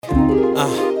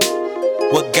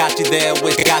What got you there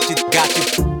with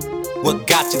What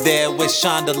got you there with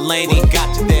Sean Delaney?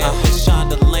 Got you there with Sean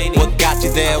Delaney. What got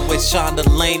you there with Sean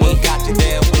Delaney? What got you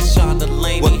there with Sean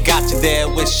Delaney? What got you there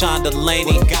with Sean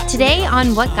Delaney? Today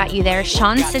on What Got You There,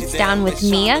 Sean sits down with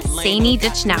Mia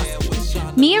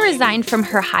Saini-Duchnowsky. Mia resigned from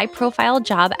her high-profile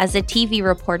job as a TV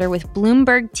reporter with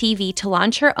Bloomberg TV to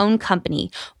launch her own company,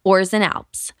 Oars and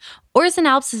Alps. Oars and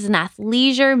Alps is an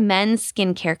athleisure men's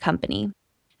skincare company.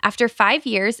 After 5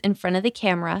 years in front of the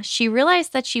camera, she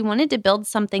realized that she wanted to build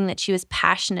something that she was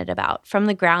passionate about from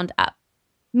the ground up.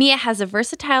 Mia has a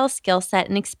versatile skill set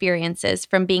and experiences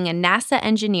from being a NASA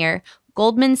engineer,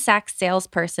 Goldman Sachs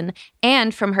salesperson,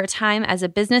 and from her time as a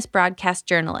business broadcast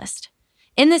journalist.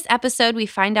 In this episode, we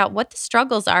find out what the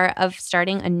struggles are of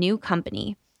starting a new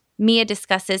company. Mia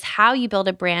discusses how you build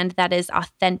a brand that is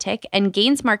authentic and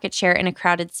gains market share in a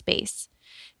crowded space.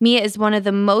 Mia is one of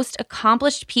the most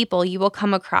accomplished people you will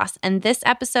come across, and this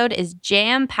episode is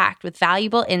jam-packed with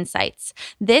valuable insights.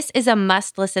 This is a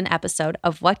must-listen episode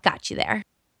of What Got You There.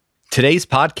 Today's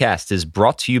podcast is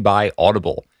brought to you by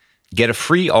Audible. Get a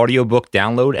free audiobook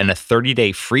download and a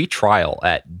 30-day free trial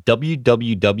at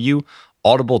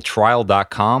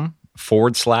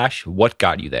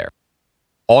www.audibletrial.com/whatgotyouThere.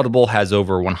 Audible has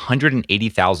over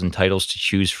 180,000 titles to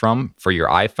choose from for your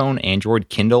iPhone, Android,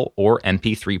 Kindle, or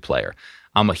MP3 player.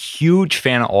 I'm a huge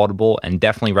fan of Audible and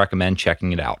definitely recommend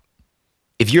checking it out.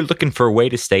 If you're looking for a way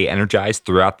to stay energized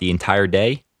throughout the entire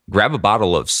day, grab a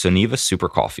bottle of Soneva Super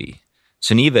Coffee.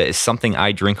 Soneva is something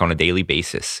I drink on a daily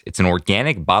basis. It's an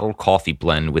organic bottled coffee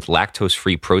blend with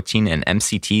lactose-free protein and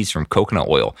MCTs from coconut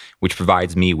oil, which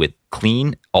provides me with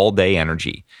clean, all-day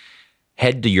energy.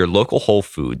 Head to your local Whole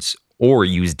Foods or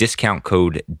use discount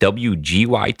code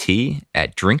WGYT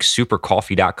at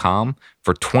drinksupercoffee.com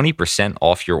for 20%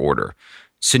 off your order.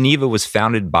 Soneva was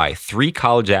founded by 3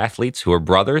 college athletes who are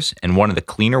brothers and wanted a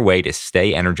cleaner way to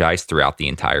stay energized throughout the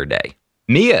entire day.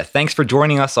 Mia, thanks for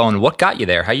joining us on What Got You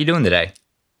There. How you doing today?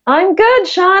 I'm good,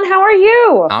 Sean. How are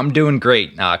you? I'm doing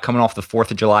great. Coming off the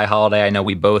 4th of July holiday, I know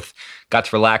we both got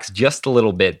to relax just a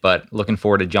little bit, but looking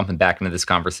forward to jumping back into this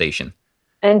conversation.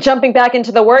 And jumping back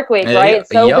into the work week, right?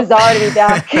 It's so bizarre to be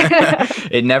back.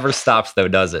 It never stops though,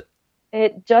 does it?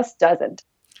 It just doesn't.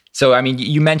 So, I mean,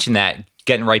 you mentioned that,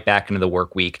 getting right back into the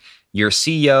work week. You're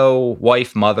CEO,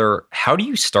 wife, mother. How do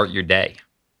you start your day?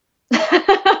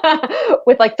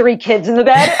 With like 3 kids in the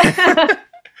bed.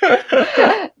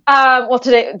 Well,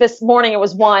 this morning it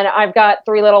was 1. I've got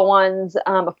 3 little ones,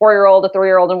 a 4-year-old, a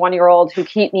 3-year-old, and 1-year-old who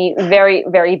keep me very,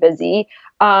 very busy.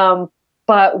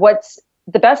 But what's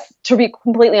the best, to be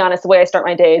completely honest, the way I start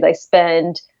my day is I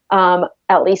spend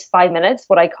at least 5 minutes,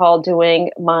 what I call doing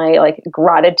my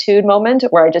gratitude moment,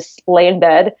 where I just lay in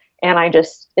bed and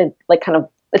it's like a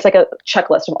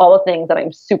checklist of all the things that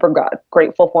I'm super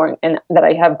grateful for and that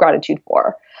I have gratitude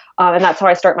for. And that's how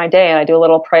I start my day. And I do a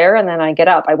little prayer and then I get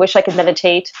up. I wish I could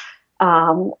meditate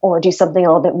or do something a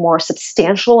little bit more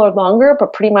substantial or longer,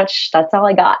 but pretty much that's all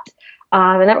I got.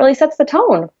 And that really sets the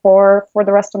tone for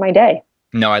the rest of my day.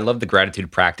 No, I love the gratitude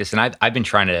practice. And I've been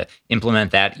trying to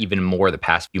implement that even more the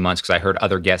past few months because I heard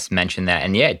other guests mention that.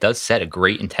 And yeah, it does set a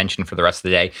great intention for the rest of the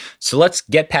day. So let's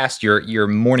get past your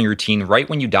morning routine right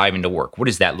when you dive into work. What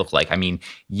does that look like? I mean,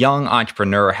 young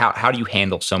entrepreneur, how do you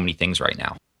handle so many things right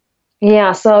now?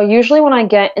 Yeah, so usually when I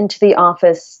get into the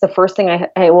office, the first thing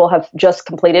I will have just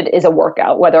completed is a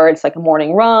workout, whether it's like a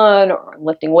morning run or I'm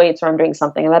lifting weights or I'm doing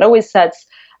something. And that always sets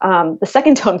the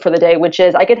second tone for the day, which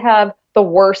is I could have the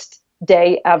worst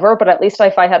day ever, but at least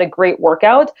if I had a great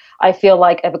workout, I feel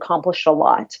like I've accomplished a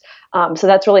lot. So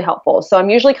that's really helpful. So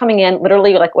I'm usually coming in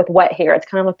literally like with wet hair. It's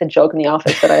kind of like the joke in the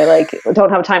office that I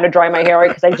don't have time to dry my hair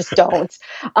because I just don't.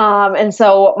 And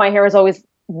so my hair is always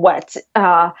wet.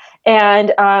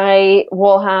 And I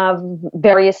will have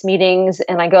various meetings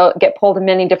and I get pulled in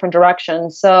many different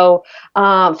directions. So,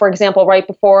 for example, right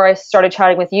before I started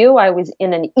chatting with you, I was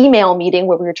in an email meeting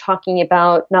where we were talking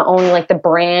about not only like the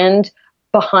brand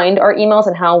behind our emails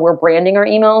and how we're branding our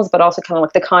emails, but also kind of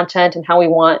like the content and how we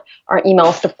want our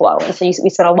emails to flow. And so we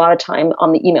spent a lot of time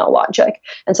on the email logic.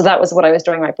 And so that was what I was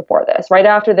doing right before this. Right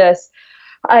after this,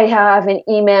 I have an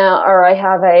email or I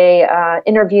have a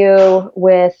interview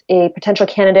with a potential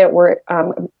candidate we're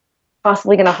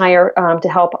possibly going to hire to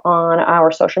help on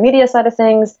our social media side of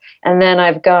things. And then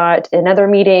I've got another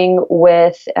meeting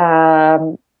with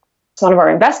one of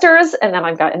our investors, and then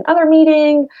I've got another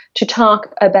meeting to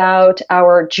talk about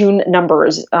our June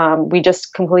numbers. We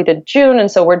just completed June, and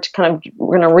so we're going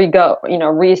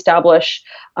to reestablish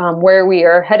where we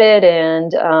are headed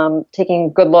and taking a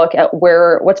good look at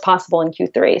what's possible in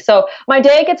Q3. So my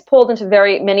day gets pulled into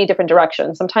very many different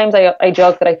directions. Sometimes I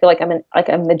joke that I feel like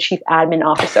I'm the chief admin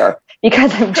officer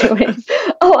because I'm doing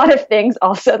a lot of things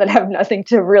also that have nothing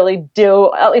to really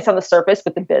do, at least on the surface,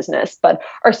 with the business, but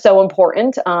are so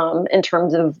important in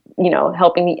terms of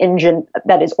helping the engine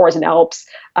that is Oars and Alps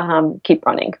keep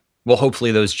running. Well,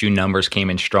 hopefully those June numbers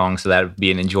came in strong, so that would be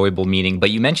an enjoyable meeting.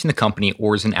 But you mentioned the company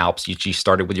Oars and Alps. You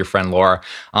started with your friend Laura,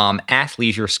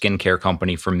 athleisure skincare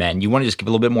company for men. You want to just give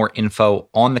a little bit more info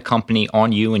on the company,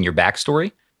 on you, and your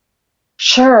backstory?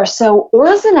 Sure. So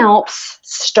Oars and Alps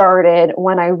started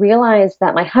when I realized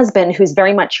that my husband, who's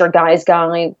very much your guy's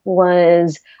guy,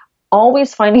 was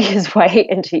always finding his way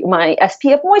into my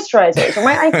SPF moisturizers or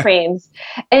my eye creams.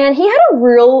 And he had a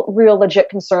real legit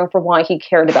concern for why he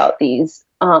cared about these,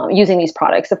 using these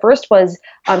products. The first was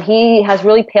he has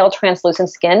really pale, translucent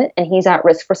skin, and he's at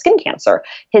risk for skin cancer.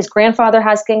 His grandfather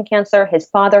has skin cancer. His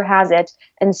father has it.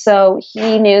 And so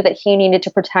he knew that he needed to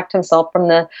protect himself from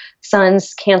the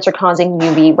sun's cancer-causing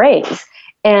UV rays.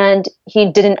 And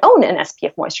he didn't own an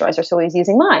SPF moisturizer, so he was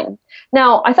using mine.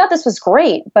 Now, I thought this was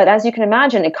great, but as you can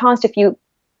imagine, it caused a few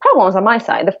problems on my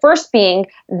side. The first being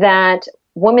that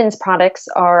women's products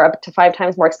are up to 5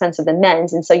 times more expensive than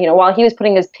men's. And so, while he was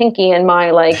putting his pinky in my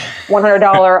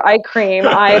 $100 eye cream,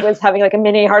 I was having a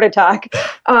mini heart attack.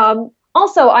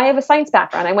 Also, I have a science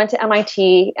background. I went to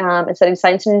MIT and studied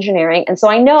science and engineering. And so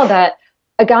I know that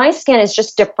a guy's skin is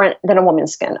just different than a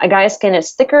woman's skin. A guy's skin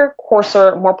is thicker,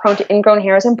 coarser, more prone to ingrown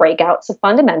hairs and breakouts. So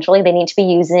fundamentally, they need to be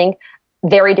using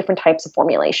very different types of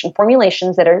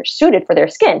formulations that are suited for their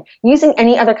skin. Using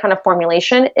any other kind of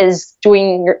formulation is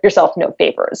doing yourself no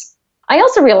favors. I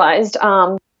also realized,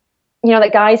 that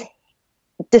guys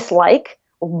dislike,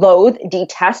 loathe,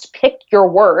 detest, pick your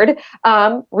word,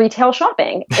 retail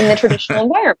shopping in the traditional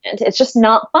environment. It's just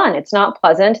not fun. It's not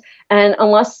pleasant. And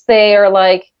unless they are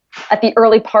at the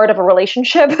early part of a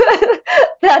relationship,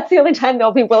 that's the only time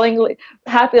they'll be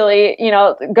happily,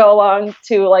 go along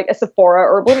to a Sephora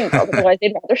or a Bloomingdale's. Otherwise,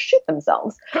 they'd rather shoot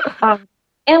themselves. And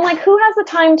who has the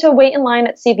time to wait in line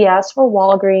at CVS or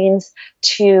Walgreens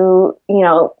to,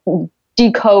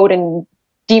 decode and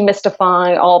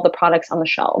demystify all the products on the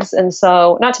shelves? And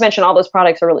so, not to mention all those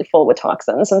products are really full with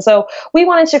toxins. And so we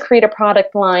wanted to create a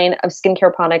product line of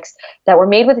skincare products that were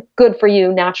made with good for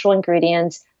you natural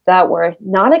ingredients, that were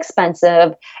not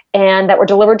expensive, and that were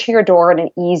delivered to your door in an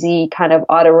easy kind of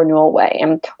auto renewal way.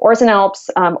 And Oars and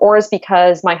Alps, Oars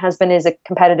because my husband is a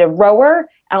competitive rower,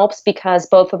 Alps because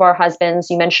both of our husbands,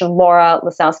 you mentioned Laura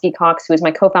Lisowski-Cox, who is my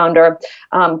co-founder,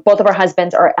 both of our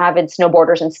husbands are avid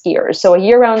snowboarders and skiers. So a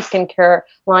year-round skincare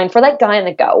line for that guy on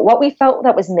the go. What we felt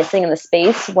that was missing in the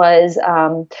space was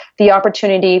the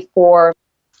opportunity for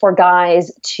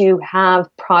guys to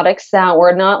have products that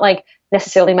were not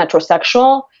necessarily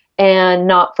metrosexual and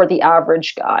not for the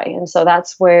average guy. And so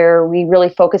that's where we really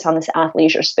focus on this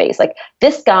athleisure space.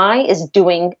 This guy is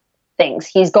doing things.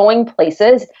 He's going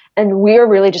places, and we're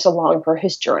really just along for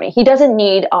his journey. He doesn't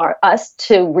need us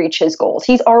to reach his goals.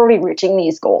 He's already reaching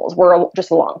these goals. We're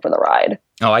just along for the ride.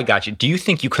 Oh, I got you. Do you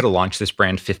think you could have launched this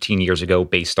brand 15 years ago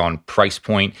based on price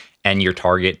point and your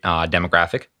target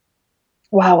demographic?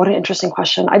 Wow, what an interesting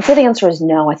question. I'd say the answer is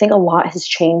no. I think a lot has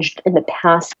changed in the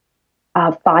past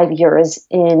 5 years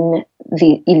in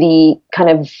the kind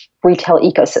of retail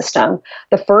ecosystem.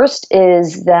 The first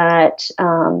is that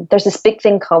there's this big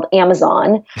thing called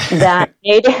Amazon that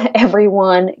made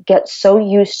everyone get so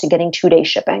used to getting 2-day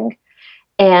shipping,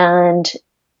 and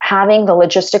having the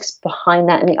logistics behind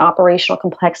that and the operational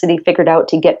complexity figured out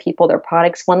to get people their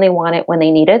products when they want it, when they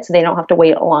need it, so they don't have to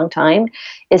wait a long time,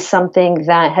 is something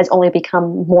that has only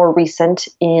become more recent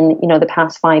in the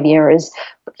past 5 years.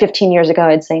 15 years ago,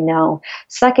 I'd say no.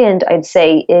 Second, I'd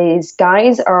say is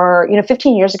guys are,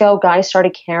 15 years ago, guys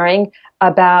started caring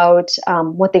about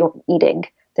what they were eating.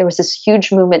 There was this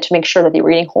huge movement to make sure that they were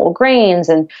eating whole grains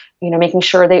and, making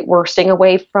sure they were staying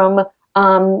away from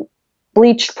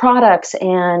bleached products,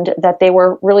 and that they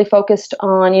were really focused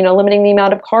on, limiting the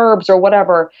amount of carbs or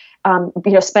whatever,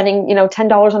 spending,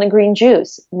 $10 on a green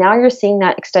juice. Now you're seeing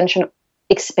that extension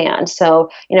expand. So,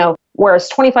 whereas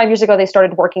 25 years ago, they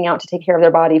started working out to take care of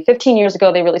their body. 15 years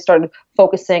ago, they really started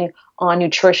focusing on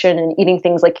nutrition and eating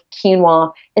things like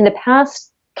quinoa. In the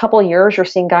past couple of years, you're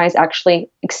seeing guys actually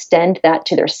extend that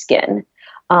to their skin.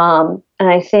 And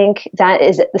I think that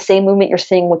is the same movement you're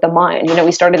seeing with the mind.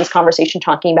 We started this conversation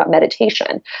talking about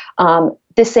meditation.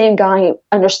 This same guy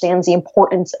understands the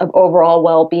importance of overall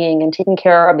well-being and taking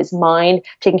care of his mind,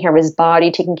 taking care of his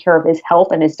body, taking care of his health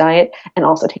and his diet, and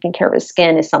also taking care of his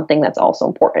skin is something that's also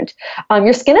important.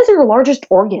 Your skin is your largest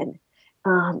organ.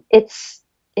 It's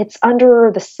it's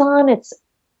under the sun, it's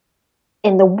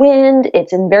in the wind,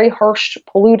 it's in very harsh,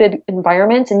 polluted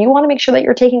environments, and you want to make sure that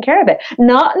you're taking care of it.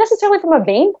 Not necessarily from a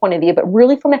vain point of view, but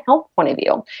really from a health point of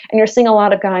view. And you're seeing a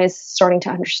lot of guys starting to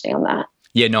understand that.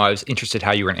 Yeah, no, I was interested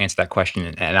how you were going to answer that question.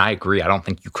 And I agree. I don't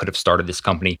think you could have started this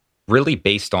company really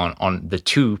based on the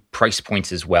two price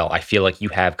points as well. I feel like you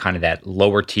have kind of that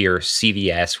lower tier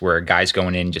CVS where a guy's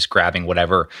going in just grabbing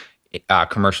whatever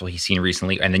commercial he's seen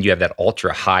recently. And then you have that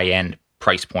ultra high end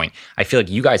price point. I feel like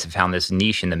you guys have found this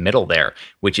niche in the middle there,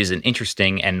 which is an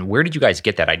interesting. And where did you guys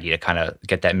get that idea to kind of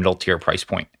get that middle tier price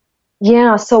point?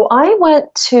 Yeah, so I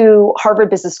went to Harvard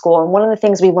Business School, and one of the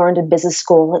things we learned in business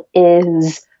school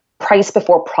is price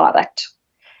before product.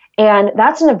 And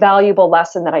that's an invaluable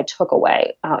lesson that I took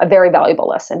away, a very valuable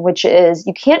lesson, which is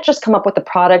you can't just come up with the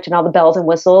product and all the bells and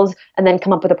whistles and then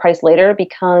come up with a price later,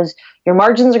 because your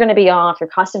margins are going to be off, your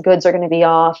cost of goods are going to be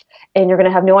off, and you're going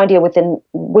to have no idea within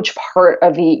which part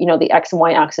of the X and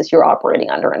Y axis you're operating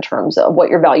under in terms of what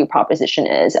your value proposition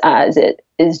is as it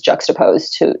is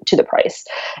juxtaposed to the price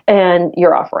and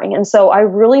your offering. And so I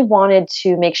really wanted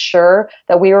to make sure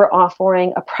that we were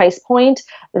offering a price point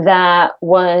that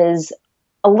was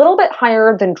a little bit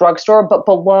higher than drugstore, but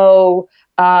below,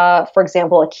 for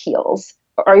example, a Kiehl's,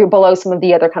 or you're below some of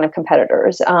the other kind of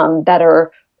competitors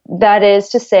that is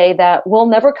to say that we'll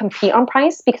never compete on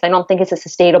price, because I don't think it's a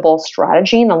sustainable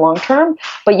strategy in the long term.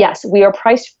 But yes, we are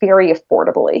priced very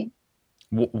affordably.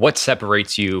 What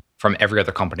separates you from every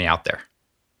other company out there?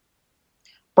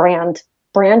 Brand.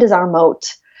 Brand is our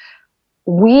moat.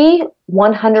 We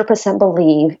 100%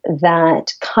 believe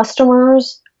that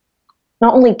customers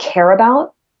not only care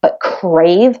about, but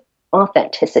crave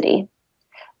authenticity.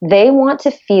 They want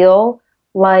to feel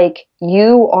like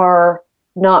you are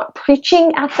not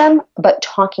preaching at them, but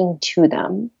talking to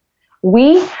them.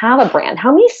 We have a brand.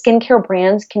 How many skincare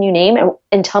brands can you name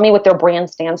and tell me what their brand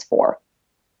stands for?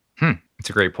 That's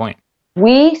a great point.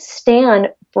 We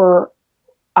stand for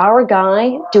our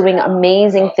guy doing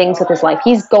amazing things with his life.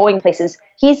 He's going places.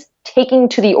 He's taking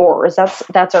to the oars.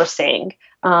 That's our saying.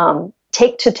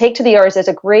 Take to the oars is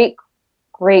a great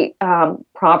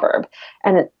proverb.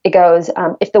 And it goes,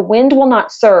 if the wind will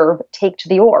not serve, take to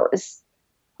the oars,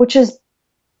 which is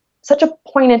such a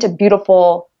poignant and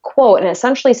beautiful quote. And it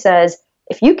essentially says,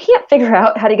 if you can't figure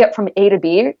out how to get from A to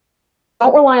B,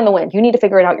 don't rely on the wind. You need to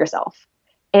figure it out yourself.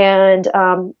 And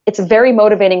it's a very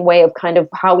motivating way of kind of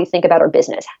how we think about our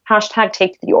business. Hashtag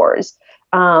take to the oars.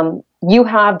 You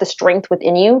have the strength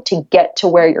within you to get to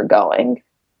where you're going.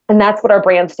 And that's what our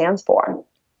brand stands for.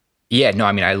 Yeah, no,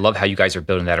 I mean, I love how you guys are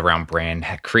building that around brand,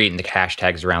 creating the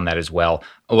hashtags around that as well.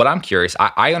 What I'm curious,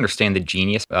 I understand the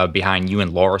genius behind you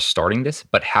and Laura starting this,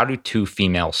 but how do two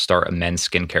females start a men's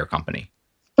skincare company?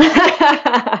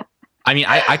 I mean,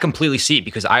 I completely see it,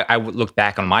 because I would look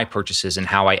back on my purchases and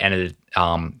how I ended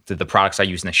the products I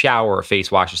use in the shower, or face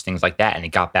washes, things like that, and it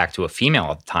got back to a female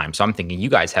at the time. So I'm thinking you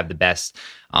guys have the best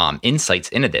insights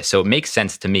into this. So it makes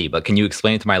sense to me, but can you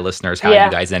explain to my listeners how you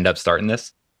guys end up starting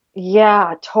this?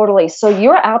 Yeah, totally. So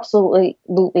you're absolutely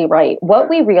right. What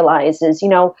we realized is,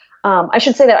 I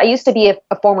should say that I used to be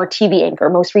a former TV anchor,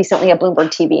 most recently at Bloomberg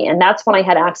TV. And that's when I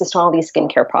had access to all these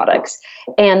skincare products.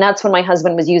 And that's when my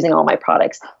husband was using all my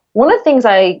products. One of the things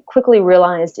I quickly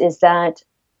realized is that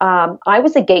I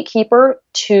was a gatekeeper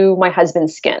to my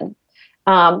husband's skin.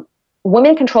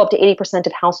 Women control up to 80%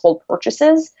 of household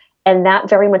purchases. And that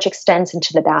very much extends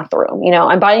into the bathroom.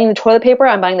 I'm buying the toilet paper,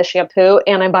 I'm buying the shampoo,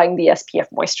 and I'm buying the SPF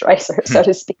moisturizer, so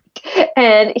to speak.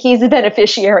 And he's the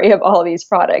beneficiary of all of these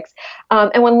products.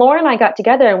 And when Laura and I got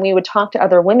together and we would talk to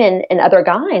other women and other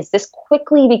guys, this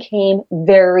quickly became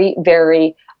very,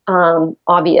 very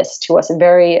obvious to us and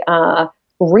very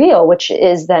real, which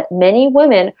is that many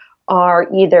women are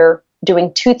either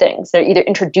doing two things. They're either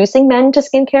introducing men to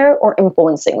skincare or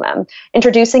influencing them.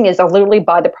 Introducing is they'll literally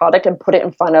buy the product and put it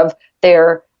in front of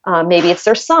their, maybe it's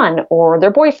their son or their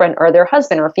boyfriend or their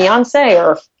husband or fiance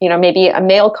or, maybe a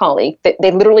male colleague. They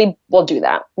literally will do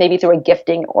that, maybe through a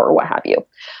gifting or what have you.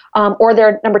 Or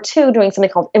they're, number two, doing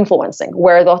something called influencing,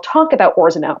 where they'll talk about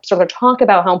ors and outs, or they'll talk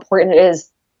about how important it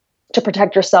is to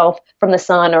protect yourself from the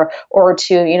sun or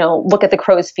to, look at the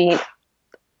crow's feet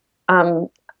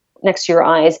next to your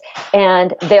eyes,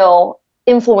 and they'll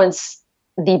influence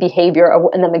the behavior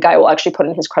and then the guy will actually put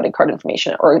in his credit card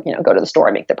information or go to the store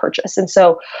and make the purchase. And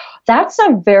so that's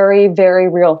a very, very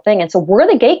real thing. And so we're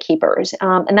the gatekeepers,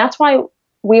 and that's why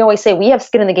we always say we have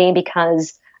skin in the game,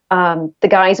 because the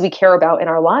guys we care about in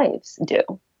our lives do.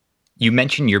 You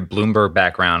mentioned your Bloomberg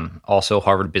background, also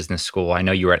Harvard Business School. I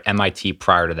know you were at MIT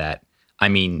prior to that. I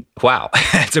mean, wow,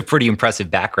 it's a pretty impressive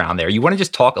background there. You want to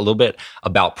just talk a little bit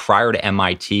about prior to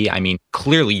MIT? I mean,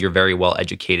 clearly you're very well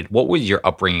educated. What was your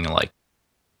upbringing like?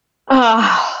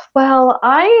 Well,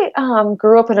 I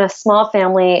grew up in a small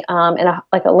family in a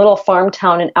little farm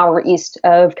town an hour east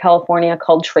of California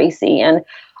called Tracy, and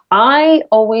I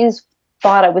always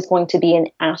thought I was going to be an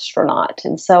astronaut,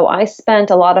 and so I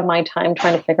spent a lot of my time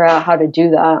trying to figure out how to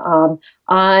do that.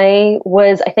 I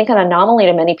was, I think, an anomaly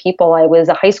to many people. I was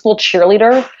a high school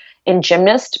cheerleader and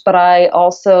gymnast, but I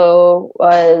also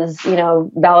was,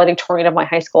 valedictorian of my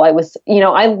high school. I was,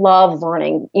 I love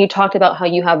learning. You talked about how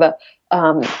you have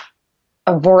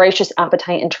a voracious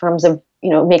appetite in terms of,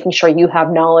 making sure you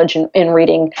have knowledge in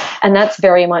reading. And that's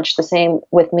very much the same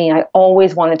with me. I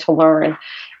always wanted to learn.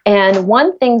 And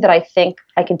one thing that I think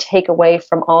I can take away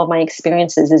from all of my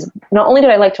experiences is not only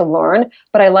did I like to learn,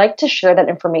 but I like to share that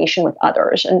information with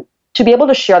others. And to be able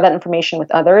to share that information with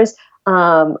others,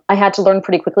 I had to learn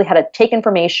pretty quickly how to take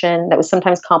information that was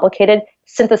sometimes complicated,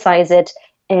 synthesize it,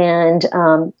 and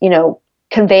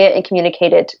convey it and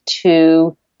communicate it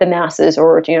to the masses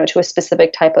or to a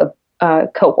specific type of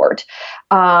cohort.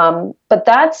 But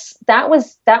that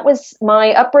was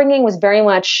my upbringing was very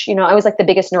much, I was like the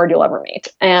biggest nerd you'll ever meet,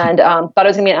 and thought I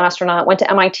was going to be an astronaut. Went to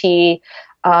MIT,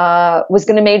 was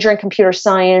going to major in computer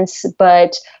science,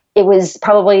 but it was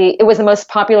the most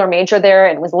popular major there,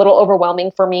 and it was a little overwhelming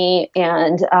for me.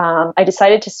 And I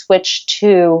decided to switch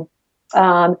to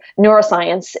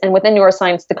neuroscience, and within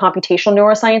neuroscience, the computational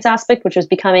neuroscience aspect, which was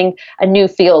becoming a new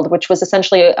field, which was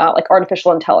essentially like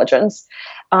artificial intelligence.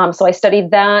 So I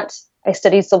studied that. I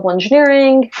studied civil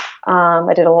engineering.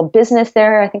 I did a little business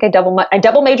there. I think I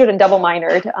double majored and double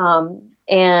minored.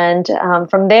 And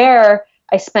from there,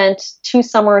 I spent 2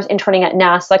 summers interning at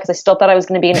NASA because I still thought I was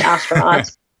going to be an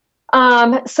astronaut.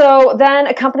 So then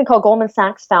a company called Goldman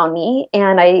Sachs found me,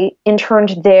 and I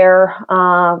interned there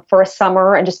for a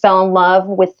summer and just fell in love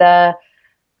with the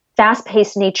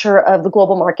fast-paced nature of the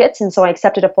global markets. And so I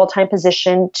accepted a full-time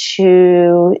position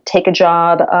to take a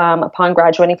job upon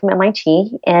graduating from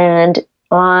MIT, and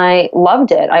I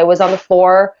loved it. I was on the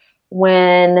floor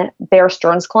when Bear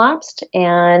Stearns collapsed,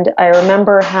 and I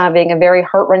remember having a very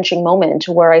heart-wrenching moment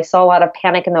where I saw a lot of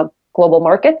panic in the global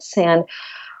markets, and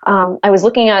I was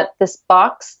looking at this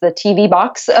box, the TV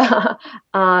box,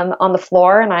 on the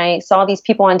floor, and I saw these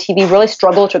people on TV really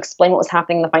struggle to explain what was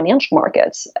happening in the financial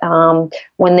markets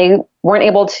when they weren't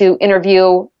able to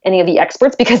interview any of the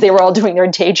experts because they were all doing their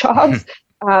day jobs.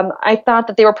 I thought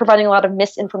that they were providing a lot of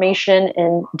misinformation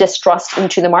and distrust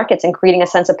into the markets and creating a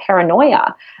sense of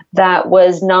paranoia that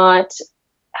was not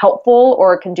helpful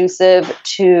or conducive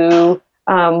to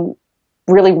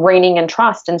really reigning in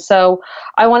trust. And so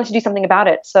I wanted to do something about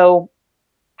it. So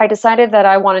I decided that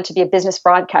I wanted to be a business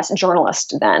broadcast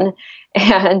journalist then.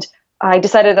 And I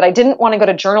decided that I didn't want to go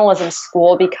to journalism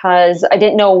school because I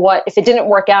didn't know if it didn't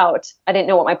work out, I didn't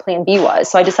know what my plan B was.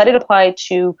 So I decided to apply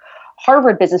to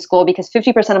Harvard Business School because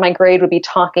 50% of my grade would be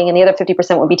talking and the other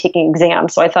 50% would be taking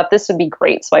exams. So I thought this would be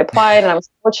great. So I applied and I was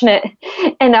fortunate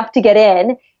enough to get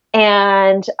in.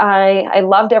 And I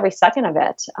loved every second of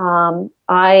it.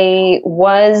 The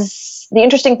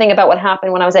interesting thing about what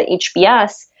happened when I was at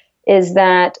HBS is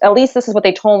that, at least this is what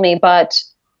they told me, but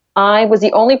I was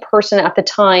the only person at the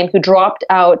time who dropped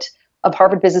out of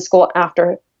Harvard Business School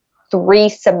after 3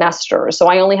 semesters. So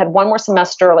I only had 1 more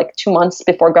semester, like 2 months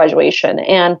before graduation.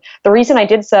 And the reason I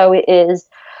did so is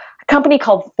a company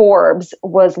called Forbes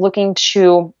was looking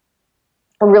to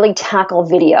really tackle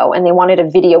video, and they wanted a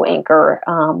video anchor.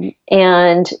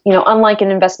 And unlike an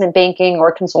investment banking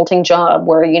or consulting job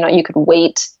where you could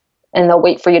wait and they'll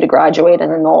wait for you to graduate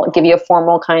and then they'll give you a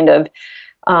formal kind of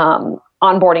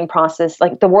onboarding process,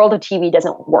 like the world of TV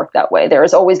doesn't work that way. There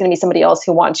is always going to be somebody else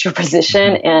who wants your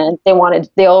position, and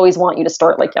they always want you to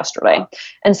start like yesterday.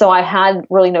 And so I had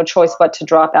really no choice but to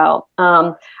drop out.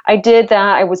 I did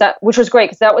that. Which was great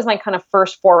because that was my kind of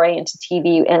first foray into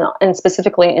TV and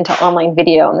specifically into online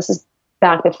video. And this is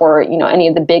back before any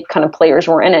of the big kind of players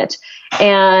were in it.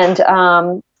 And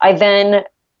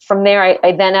from there,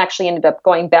 I then actually ended up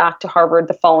going back to Harvard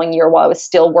the following year while I was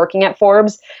still working at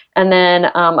Forbes. And then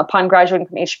upon graduating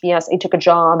from HBS, I took a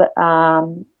job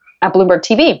at Bloomberg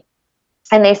TV.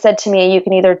 And they said to me, you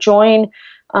can either join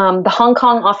the Hong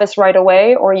Kong office right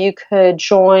away, or you could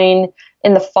join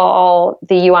in the fall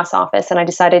the US office. And I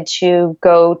decided to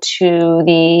go to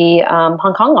the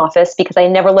Hong Kong office because I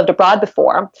never lived abroad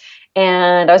before.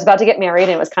 And I was about to get married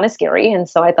and it was kind of scary. And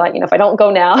so I thought, if I don't go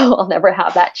now, I'll never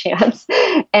have that chance.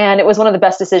 And it was one of the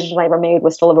best decisions I ever made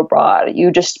was to live abroad.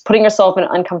 You just putting yourself in an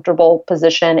uncomfortable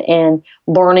position and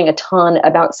learning a ton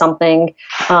about something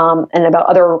and about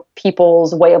other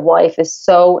people's way of life is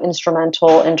so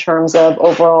instrumental in terms of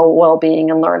overall well-being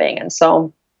and learning. And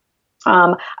so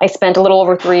I spent a little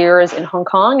over 3 years in Hong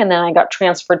Kong, and then I got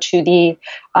transferred to the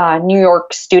New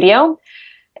York studio.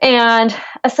 And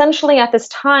essentially at this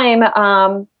time,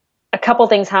 a couple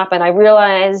things happened. I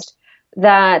realized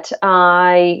that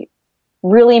I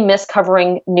really miss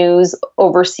covering news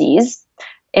overseas,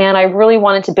 and I really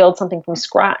wanted to build something from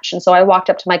scratch. And so I walked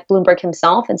up to Mike Bloomberg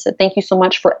himself and said, "Thank you so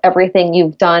much for everything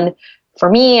you've done for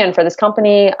me and for this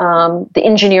company. The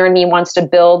engineer in me wants to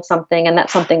build something," and that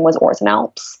something was Oars and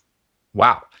Alps.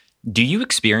 Wow. Do you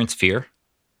experience fear?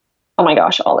 Oh my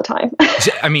gosh, all the time.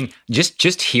 I mean,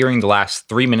 just hearing the last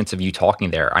 3 minutes of you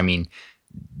talking there, I mean,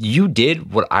 you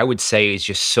did what I would say is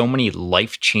just so many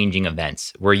life-changing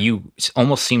events where you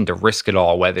almost seem to risk it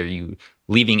all, whether you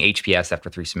leaving HBS after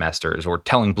 3 semesters or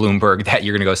telling Bloomberg that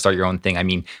you're going to go start your own thing. I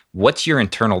mean, what's your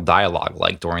internal dialogue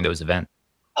like during those events?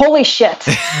 Holy shit.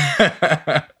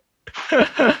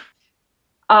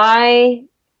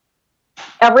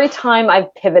 Every time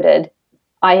I've pivoted,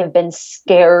 I have been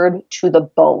scared to the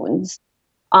bones.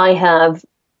 I,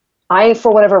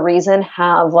 for whatever reason,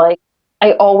 I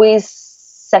always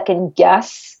second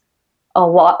guess a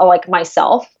lot, like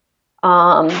myself.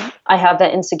 I have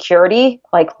that insecurity,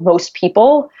 like most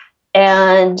people.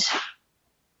 And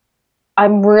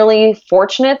I'm really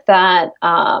fortunate that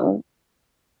I'm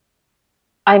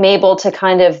able to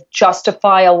kind of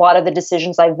justify a lot of the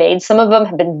decisions I've made. Some of them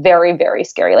have been very, very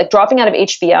scary. Like dropping out of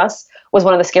HBS was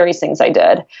one of the scariest things I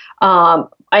did. I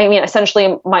mean,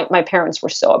 essentially, my parents were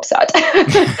so upset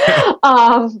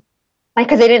because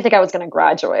they didn't think I was going to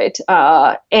graduate.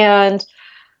 And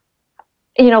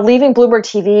leaving Bloomberg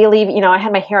TV, I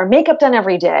had my hair and makeup done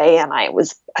every day, and I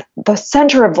was at the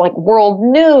center of like world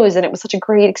news, and it was such a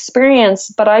great experience.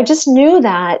 But I just knew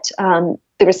that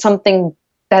there was something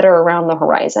better around the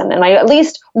horizon, and I at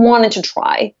least wanted to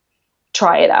try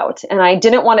it out, and I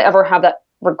didn't want to ever have that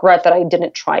regret that I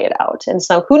didn't try it out. And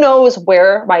so who knows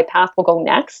where my path will go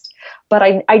next, but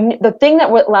the thing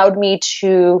that allowed me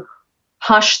to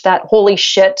hush that holy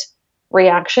shit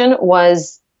reaction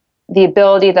was the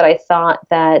ability that I thought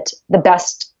that the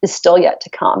best is still yet to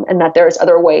come and that there's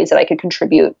other ways that I could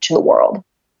contribute to the world.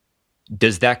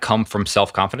 Does that come from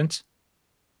self-confidence?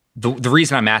 The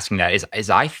reason I'm asking that is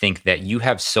I think that you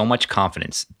have so much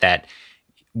confidence that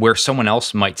where someone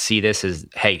else might see this as,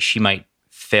 hey, she might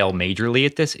fail majorly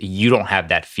at this, you don't have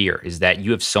that fear. Is that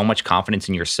you have so much confidence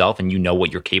in yourself and you know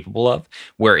what you're capable of,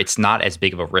 where it's not as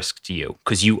big of a risk to you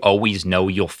because you always know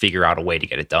you'll figure out a way to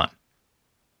get it done.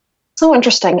 So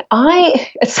interesting.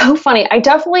 It's so funny. I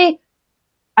definitely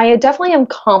am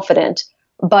confident,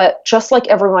 but just like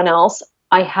everyone else,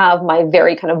 I have my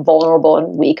very kind of vulnerable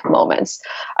and weak moments.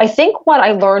 I think what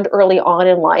I learned early on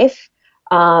in life,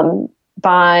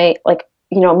 by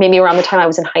maybe around the time I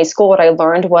was in high school, what I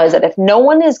learned was that if no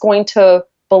one is going to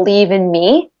believe in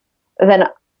me, then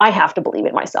I have to believe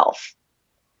in myself.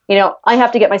 I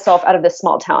have to get myself out of this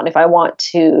small town if I want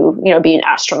to, be an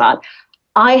astronaut.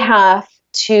 I have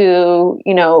to,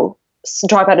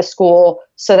 drop out of school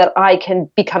so that I can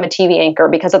become a TV anchor,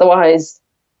 because otherwise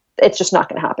it's just not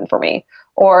going to happen for me.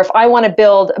 Or if I want to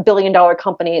build $1 billion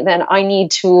company, then I need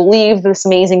to leave this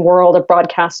amazing world of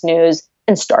broadcast news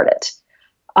and start it.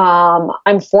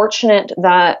 I'm fortunate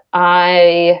that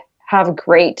I have a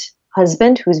great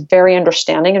husband who's very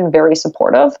understanding and very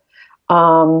supportive.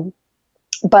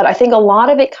 But I think a lot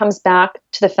of it comes back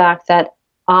to the fact that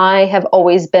I have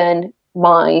always been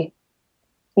my,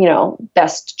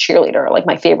 best cheerleader, like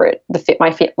my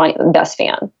best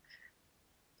fan.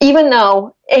 Even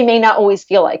though it may not always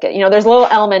feel like it, there's a little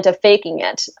element of faking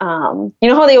it. You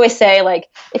know how they always say, like,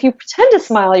 if you pretend to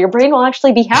smile, your brain will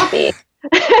actually be happy.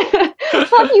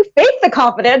 Well, if you fake the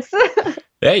confidence,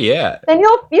 yeah, then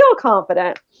you'll feel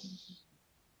confident.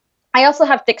 I also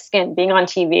have thick skin being on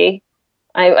TV.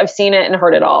 I've seen it and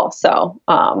heard it all. So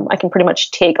I can pretty much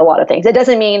take a lot of things. It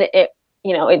doesn't mean it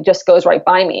just goes right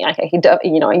by me. You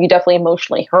definitely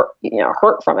emotionally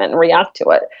hurt from it and react to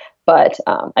it. But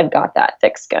I've got that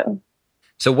thick skin.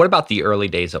 So what about the early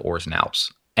days at Oars and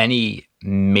Alps? Any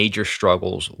major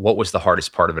struggles? What was the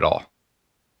hardest part of it all?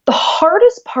 The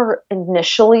hardest part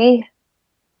initially,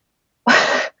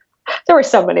 there were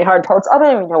so many hard parts. I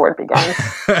don't even know where to begin.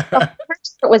 The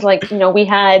first part was we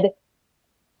had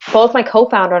both my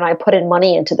co-founder and I put in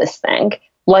money into this thing.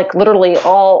 Like literally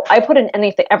I put in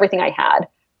everything I had.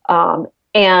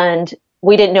 And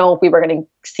we didn't know if we were going to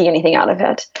see anything out of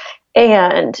it.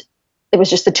 And it was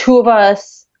just the two of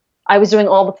us. I was doing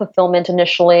all the fulfillment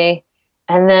initially.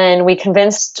 And then we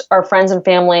convinced our friends and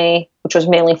family, which was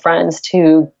mainly friends,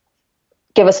 to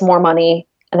give us more money.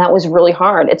 And that was really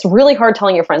hard. It's really hard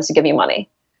telling your friends to give you money.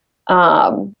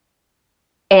 And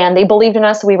they believed in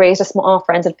us. So we raised a small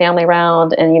friends and family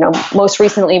round. And, most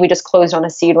recently we just closed on a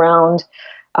seed round.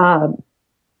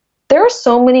 There are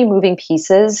so many moving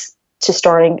pieces to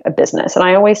starting a business. And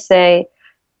I always say,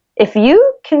 if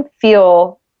you can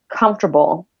feel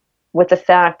comfortable with the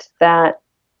fact that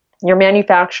your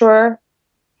manufacturer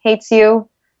hates you,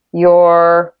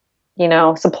 your,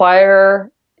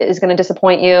 supplier is going to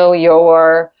disappoint you,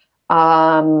 your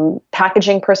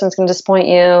packaging person is going to disappoint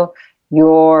you,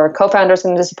 your co-founder is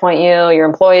going to disappoint you, your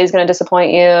employee is going to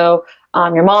disappoint you,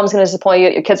 your mom's going to disappoint you,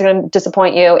 your kids are going to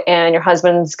disappoint you, and your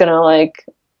husband's going to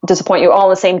disappoint you all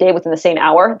in the same day within the same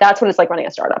hour. That's what it's like running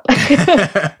a startup.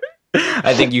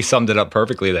 I think you summed it up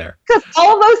perfectly there. Because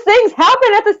all of those things happen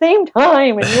at the same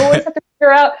time, and you always have to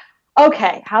figure out,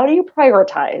 okay, how do you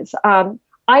prioritize?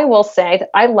 I will say that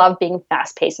I love being in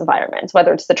fast-paced environments,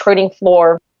 whether it's the trading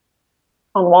floor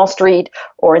on Wall Street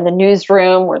or in the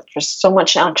newsroom where there's so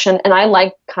much action. And I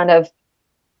like kind of,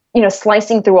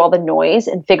 slicing through all the noise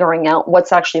and figuring out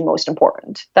what's actually most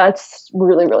important. That's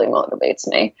really, really motivates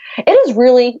me. It is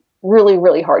really, really,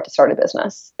 really hard to start a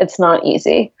business. It's not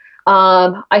easy.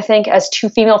 I think as two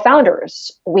female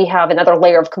founders, we have another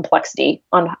layer of complexity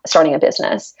on starting a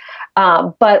business.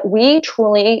 But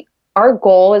our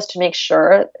goal is to make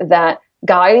sure that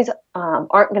guys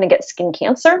aren't going to get skin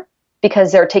cancer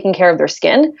because they're taking care of their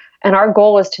skin. And our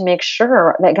goal is to make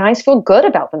sure that guys feel good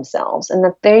about themselves and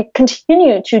that they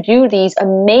continue to do these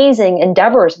amazing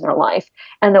endeavors in their life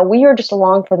and that we are just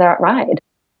along for that ride.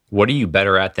 What are you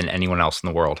better at than anyone else in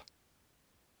the world?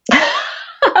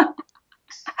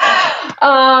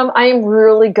 I am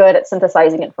really good at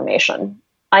synthesizing information.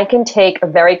 I can take a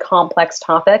very complex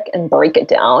topic and break it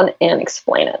down and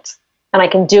explain it. And I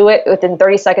can do it within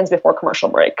 30 seconds before commercial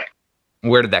break.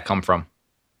 Where did that come from?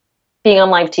 Being on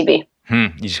live TV. You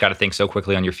just got to think so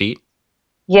quickly on your feet.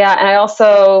 Yeah. And I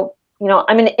also,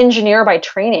 I'm an engineer by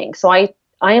training. So I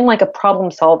am like a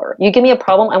problem solver. You give me a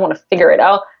problem, I want to figure it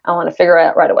out. I want to figure it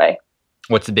out right away.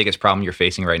 What's the biggest problem you're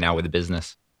facing right now with the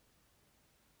business?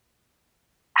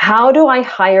 How do I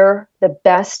hire the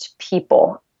best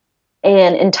people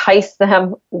and entice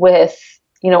them with,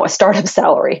 a startup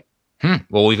salary?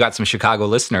 Well, we've got some Chicago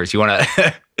listeners. You want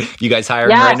to, you guys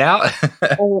hiring right now?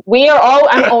 I'm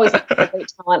always looking for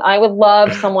great talent. I would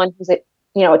love someone who's a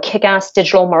kick-ass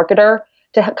digital marketer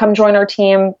to come join our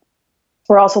team.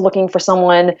 We're also looking for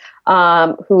someone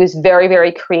who is very,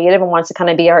 very creative and wants to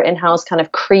kind of be our in-house kind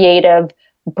of creative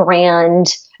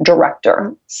brand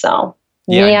director. So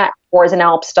Mia at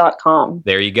OrzinAlps.com.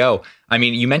 There you go. I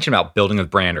mean, you mentioned about building a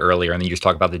brand earlier, and then you just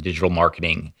talked about the digital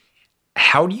marketing.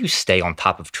 How do you stay on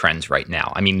top of trends right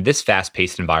now? I mean, this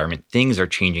fast-paced environment, things are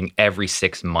changing every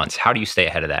 6 months. How do you stay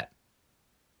ahead of that?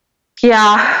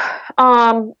 Yeah.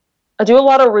 I do a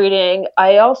lot of reading.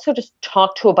 I also just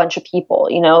talk to a bunch of people.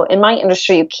 In my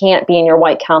industry, you can't be in your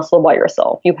White Castle by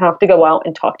yourself. You have to go out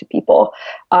and talk to people.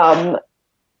 I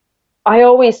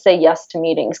always say yes to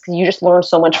meetings because you just learn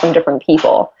so much from different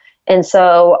people. And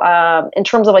so in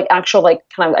terms of actual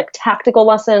kind of tactical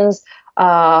lessons,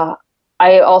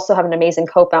 I also have an amazing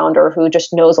co-founder who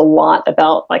just knows a lot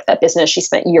about that business. She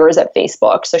spent years at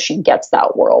Facebook, so she gets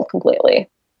that world completely.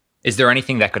 Is there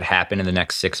anything that could happen in the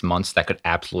next 6 months that could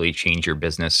absolutely change your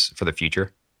business for the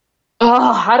future?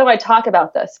 Oh, how do I talk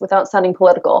about this without sounding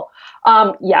political?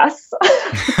 Yes,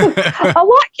 a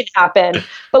lot can happen.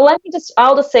 But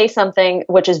I'll just say something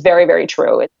which is very, very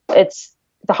true. It's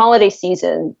the holiday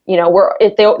season.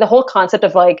 The whole concept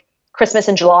of Christmas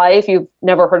in July, if you've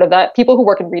never heard of that, people who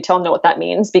work in retail know what that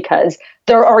means because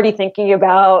they're already thinking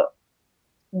about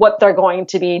what they're going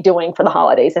to be doing for the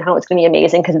holidays and how it's going to be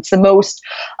amazing because it's the most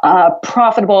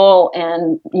profitable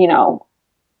and,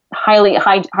 highly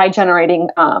high generating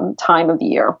time of the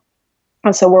year.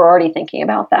 And so we're already thinking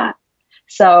about that.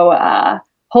 So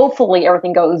hopefully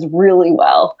everything goes really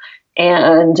well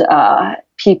and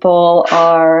people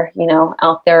are,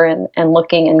 out there and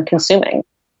looking and consuming.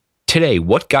 Today,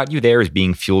 what got you there is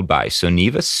being fueled by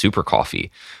Soneva Super Coffee.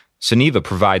 Soneva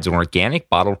provides an organic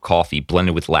bottled coffee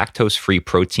blended with lactose-free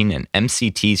protein and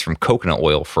MCTs from coconut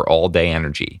oil for all-day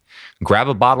energy. Grab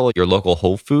a bottle at your local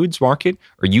Whole Foods market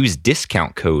or use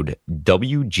discount code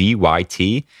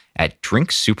WGYT at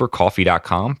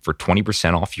drinksupercoffee.com for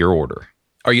 20% off your order.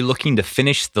 Are you looking to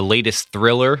finish the latest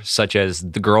thriller, such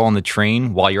as The Girl on the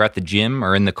Train, while you're at the gym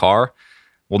or in the car?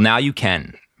 Well, now you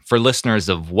can. For listeners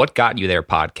of What Got You There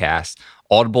podcast,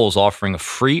 Audible is offering a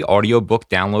free audiobook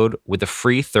download with a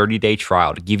free 30-day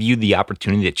trial to give you the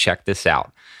opportunity to check this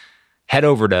out. Head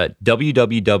over to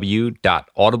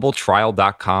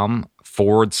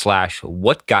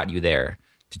www.audibletrial.com/whatgotyouThere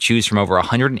to choose from over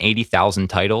 180,000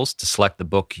 titles to select the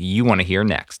book you want to hear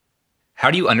next.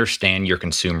 How do you understand your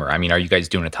consumer? I mean, are you guys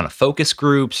doing a ton of focus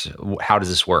groups? How does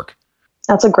this work?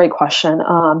 That's a great question.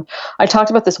 I talked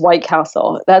about this White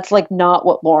Castle. That's like not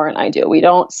what Laura and I do. We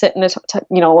don't sit in a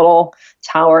little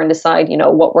tower and decide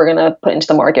what we're going to put into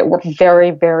the market. We're very,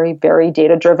 very, very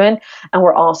data driven, and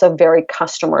we're also very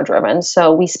customer driven.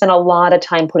 So we spend a lot of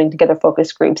time putting together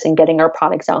focus groups and getting our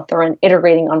products out there and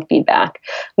iterating on feedback.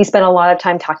 We spend a lot of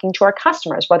time talking to our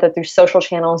customers, whether through social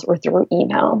channels or through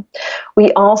email.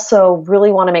 We also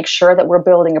really want to make sure that we're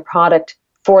building a product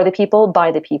for the people,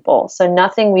 by the people. So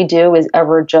nothing we do is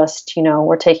ever just,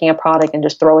 we're taking a product and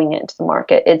just throwing it into the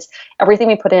market. It's everything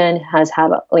we put in has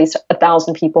had at least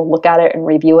 1,000 people look at it and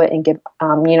review it and give,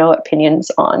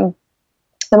 opinions on.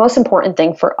 The most important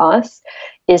thing for us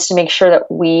is to make sure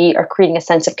that we are creating a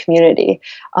sense of community.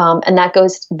 And that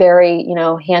goes very,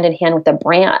 hand in hand with the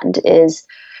brand is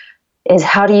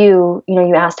how do you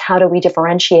asked, how do we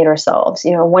differentiate ourselves?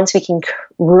 Once we can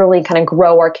really kind of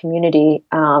grow our community,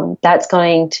 that's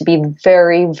going to be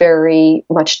very, very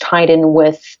much tied in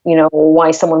with, why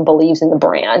someone believes in the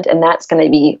brand. And that's going to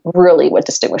be really what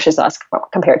distinguishes us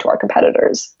compared to our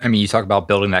competitors. I mean, you talk about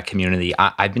building that community.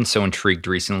 I've been so intrigued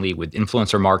recently with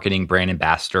influencer marketing, brand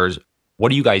ambassadors.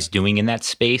 What are you guys doing in that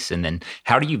space? And then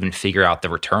how do you even figure out the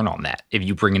return on that if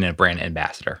you bring in a brand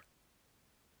ambassador?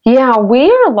 Yeah,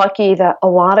 we are lucky that a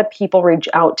lot of people reach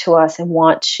out to us and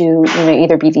want to,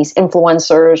 either be these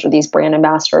influencers or these brand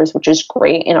ambassadors, which is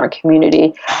great in our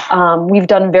community. We've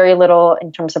done very little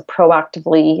in terms of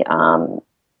proactively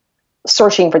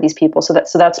searching for these people, so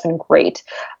that's been great.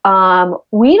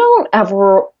 We don't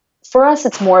ever. For us,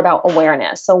 it's more about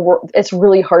awareness. So it's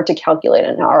really hard to calculate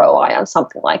an ROI on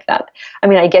something like that. I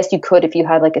mean, I guess you could if you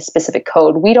had like a specific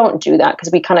code. We don't do that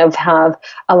because we kind of have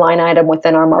a line item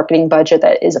within our marketing budget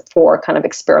that is for kind of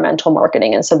experimental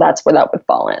marketing. And so that's where that would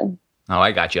fall in. Oh,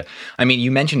 I got you. I mean,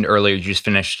 you mentioned earlier you just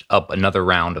finished up another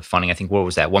round of funding. I think, what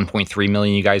was that, 1.3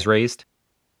 million you guys raised?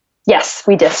 Yes,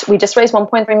 we just raised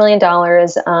 $1.3 million.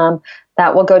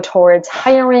 That will go towards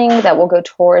hiring, that will go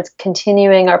towards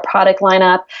continuing our product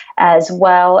lineup, as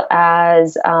well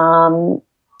as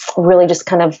really just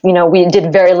kind of, we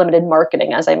did very limited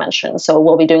marketing, as I mentioned. So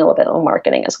we'll be doing a little bit of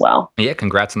marketing as well. Yeah,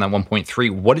 congrats on that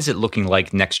 1.3. What is it looking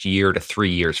like next year to 3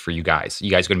 years for you guys?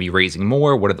 You guys going to be raising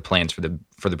more? What are the plans for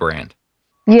the brand?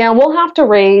 Yeah, we'll have to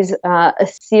raise a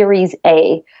Series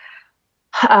A.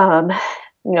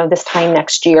 This time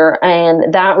next year.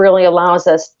 And that really allows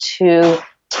us to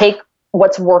take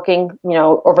what's working,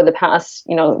 over the past,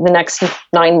 the next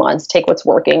 9 months, take what's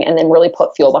working and then really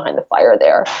put fuel behind the fire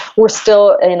there. We're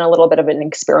still in a little bit of an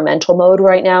experimental mode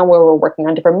right now where we're working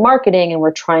on different marketing and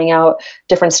we're trying out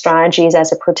different strategies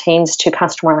as it pertains to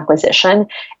customer acquisition.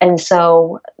 And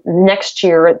so next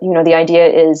year, the idea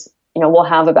is, we'll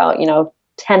have about,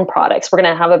 10 products. We're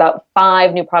going to have about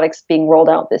 5 new products being rolled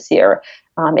out this year.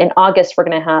 In August, we're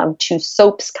going to have 2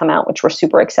 soaps come out, which we're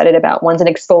super excited about. One's an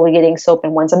exfoliating soap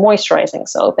and one's a moisturizing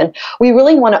soap. And we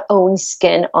really want to own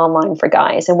skin online for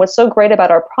guys. And what's so great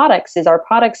about our products is our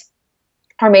products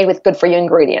are made with good for you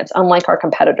ingredients, unlike our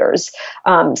competitors.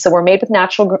 So we're made with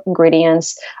natural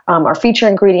ingredients. Our feature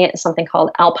ingredient is something called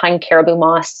alpine caribou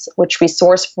moss, which we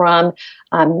source from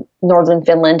northern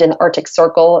Finland in the Arctic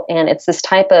Circle. And it's this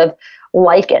type of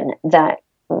lichen that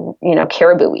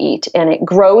caribou eat, and it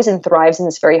grows and thrives in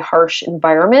this very harsh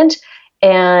environment.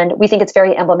 And we think it's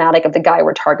very emblematic of the guy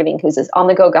we're targeting, who's this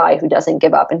on-the-go guy who doesn't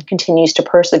give up and continues to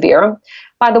persevere.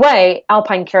 By the way,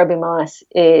 alpine caribou moss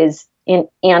is an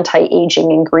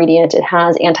anti-aging ingredient. It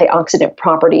has antioxidant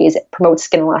properties. It promotes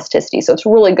skin elasticity. So it's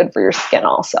really good for your skin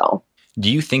also.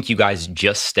 Do you think you guys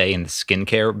just stay in the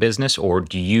skincare business, or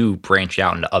do you branch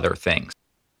out into other things?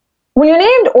 When you're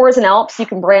named Orzen Alps, you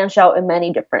can branch out in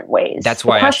many different ways. That's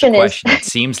why I asked the question. It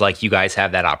seems like you guys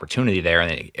have that opportunity there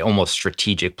and almost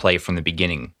strategic play from the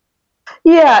beginning.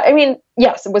 Yeah, I mean,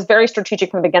 yes, it was very strategic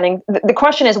from the beginning. The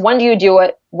question is, when do you do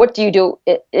it? What do you do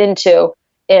it into?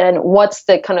 And what's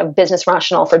the kind of business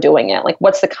rationale for doing it? Like,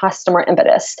 what's the customer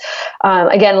impetus?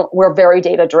 Again, we're very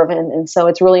data driven. And so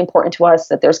it's really important to us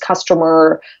that there's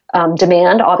customer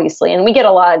demand, obviously. And we get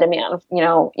a lot of demand.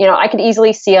 I could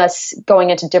easily see us going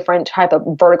into different type of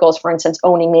verticals, for instance,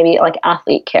 owning maybe like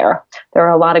athlete care. There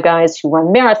are a lot of guys who run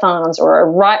marathons or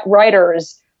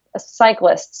riders,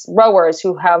 cyclists, rowers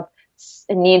who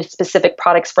need specific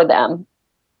products for them.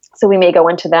 So we may go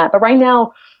into that. But right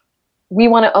now, we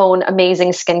want to own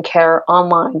amazing skincare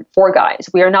online for guys.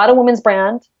 We are not a women's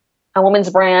brand. A women's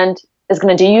brand is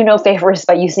going to do you no favors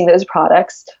by using those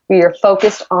products. We are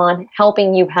focused on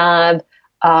helping you have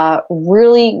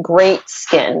really great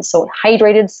skin. So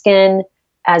hydrated skin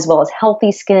as well as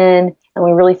healthy skin. And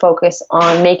we really focus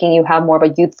on making you have more of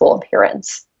a youthful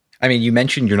appearance. I mean, you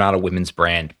mentioned you're not a women's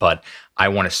brand, but I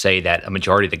want to say that a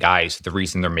majority of the guys, the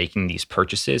reason they're making these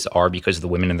purchases are because of the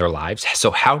women in their lives.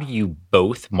 So how do you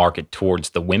both market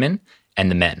towards the women and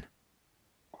the men?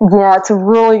 Yeah, it's a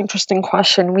really interesting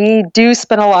question. We do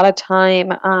spend a lot of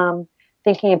time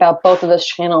thinking about both of those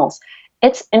channels.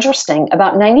 It's interesting.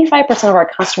 About 95% of our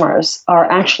customers are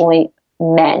actually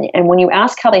men. And when you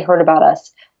ask how they heard about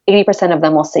us, 80% of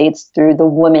them will say it's through the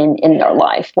women in their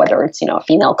life, whether it's, a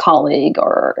female colleague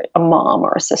or a mom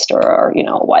or a sister or,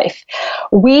 a wife.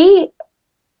 We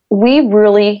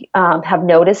really have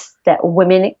noticed that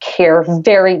women care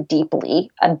very deeply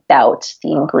about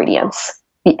the ingredients,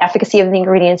 the efficacy of the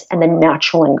ingredients and the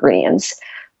natural ingredients.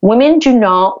 Women do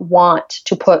not want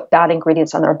to put bad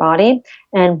ingredients on their body.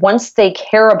 And once they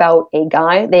care about a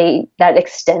guy, that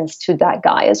extends to that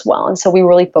guy as well. And so we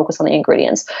really focus on the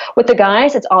ingredients. With the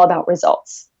guys, it's all about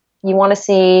results. You want to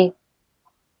see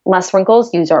less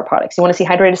wrinkles, use our products. You want to see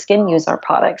hydrated skin, use our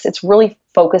products. It's really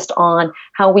focused on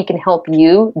how we can help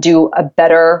you do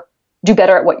better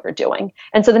at what you're doing.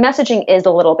 And so the messaging is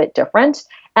a little bit different.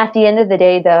 At the end of the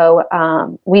day,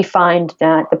 though, we find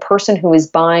that the person who is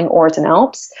buying Oars and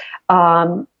Alps,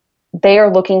 they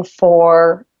are looking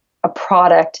for a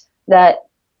product that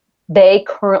they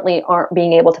currently aren't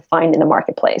being able to find in the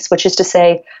marketplace, which is to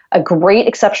say a great,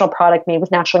 exceptional product made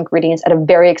with natural ingredients at a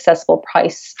very accessible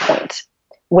price point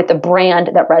with a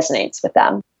brand that resonates with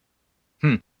them.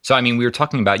 So, I mean, we were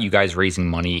talking about you guys raising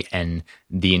money and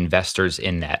the investors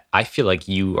in that. I feel like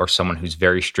you are someone who's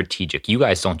very strategic. You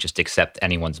guys don't just accept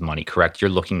anyone's money, correct?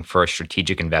 You're looking for a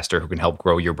strategic investor who can help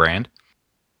grow your brand?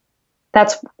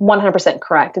 That's 100%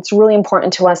 correct. It's really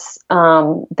important to us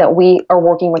that we are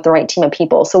working with the right team of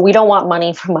people. So we don't want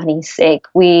money for money's sake.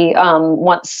 We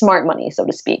want smart money, so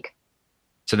to speak.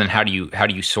 So then how do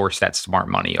you source that smart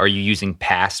money? Are you using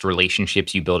past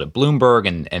relationships you built at Bloomberg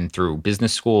and through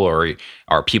business school, or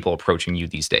are people approaching you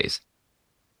these days?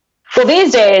 Well,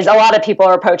 these days, a lot of people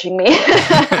are approaching me.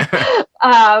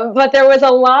 But there was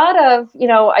a lot of,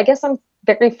 I guess I'm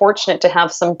very fortunate to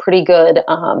have some pretty good,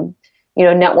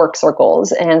 network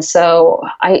circles. And so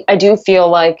I do feel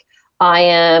like I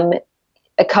am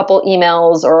a couple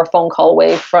emails or a phone call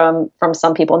away from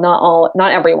some people,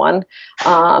 not everyone.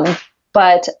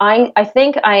 But I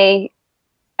think I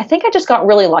just got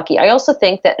really lucky. I also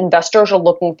think that investors are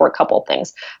looking for a couple of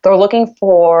things. They're looking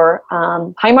for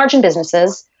high margin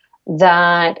businesses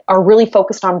that are really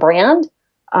focused on brand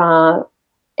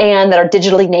and that are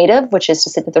digitally native, which is to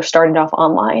say that they're starting off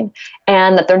online,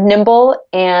 and that they're nimble,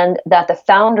 and that the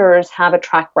founders have a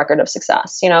track record of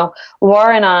success.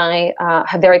 Laura and I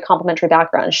have very complementary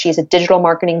backgrounds. She's a digital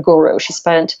marketing guru. She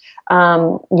spent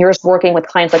years working with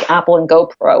clients like Apple and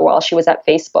GoPro while she was at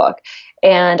Facebook.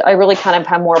 And I really kind of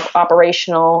have more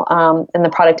operational in the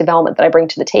product development that I bring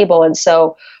to the table. And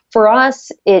so for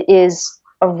us, it is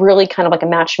a really kind of like a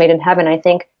match made in heaven. I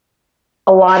think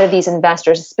a lot of these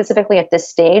investors, specifically at this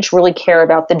stage, really care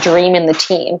about the dream and the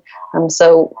team.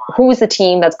 So who's the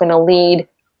team that's going to lead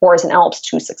Oars and Alps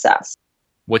to success?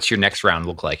 What's your next round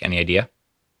look like? Any idea?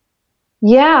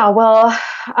 Yeah, well,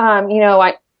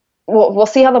 we'll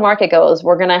see how the market goes.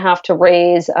 We're going to have to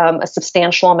raise a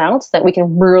substantial amount so that we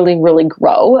can really, really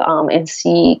grow and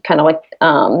see kind of like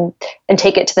and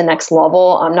take it to the next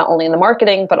level, not only in the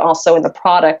marketing, but also in the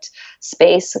product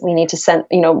space. We need to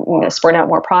spurt out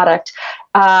more product.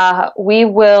 We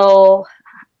will,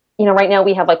 right now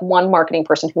we have like one marketing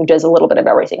person who does a little bit of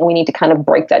everything. And we need to kind of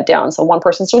break that down. So one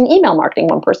person's doing email marketing,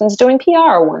 one person's doing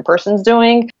PR, one person's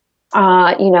doing,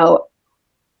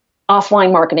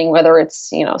 offline marketing, whether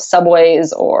it's,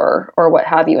 subways or what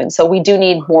have you. And so we do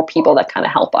need more people that kind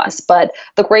of help us. But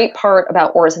the great part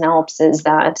about Oars and Alps is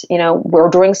that, we're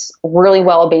doing really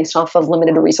well based off of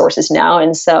limited resources now.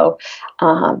 And so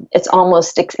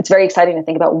it's very exciting to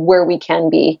think about where we can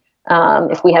be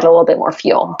if we had a little bit more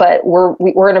fuel. But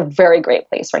we're in a very great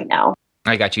place right now.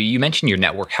 I got you. You mentioned your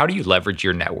network. How do you leverage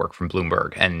your network from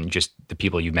Bloomberg and just the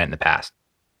people you've met in the past?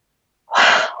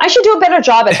 I should do a better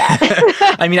job at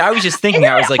that. I mean, I was just thinking,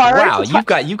 I was like, wow,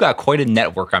 you've got quite a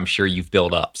network, I'm sure you've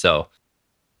built up. So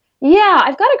yeah,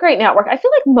 I've got a great network. I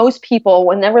feel like most people,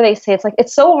 whenever they say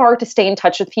it's so hard to stay in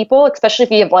touch with people, especially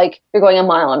if you have you're going a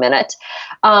mile a minute.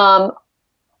 I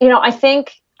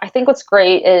think what's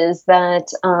great is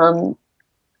that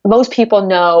most people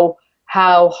know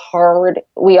how hard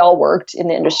we all worked in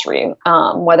the industry,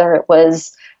 whether it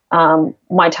was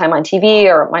my time on TV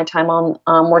or my time on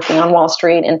working on Wall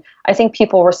Street. And I think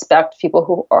people respect people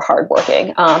who are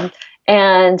hardworking.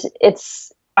 And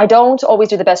I don't always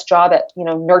do the best job at,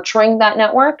 nurturing that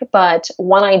network, but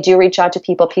when I do reach out to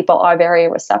people, people are very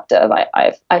receptive.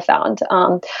 I found.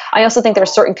 I also think there are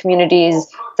certain communities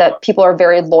that people are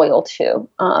very loyal to.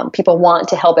 People want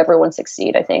to help everyone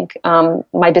succeed. I think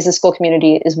my business school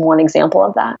community is one example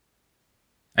of that.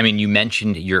 I mean, you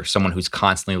mentioned you're someone who's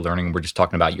constantly learning. We're just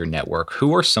talking about your network.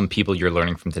 Who are some people you're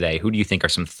learning from today? Who do you think are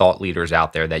some thought leaders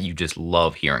out there that you just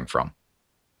love hearing from?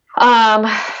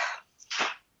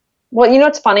 Well,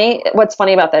 what's funny? What's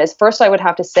funny about that is, first, I would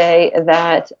have to say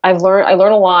that I learn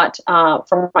a lot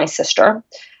from my sister.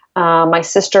 My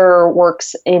sister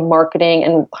works in marketing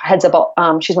and heads up.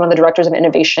 She's one of the directors of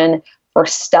innovation for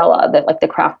Stella, the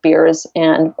craft beers,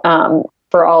 and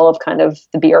for all of kind of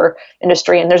the beer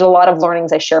industry. And there's a lot of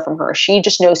learnings I share from her. She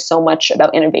just knows so much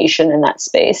about innovation in that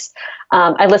space.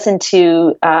 I listen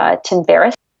to Tim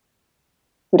Ferriss.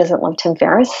 Who doesn't love Tim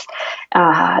Ferriss?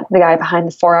 The guy behind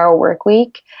the 4-Hour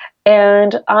Workweek.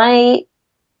 And I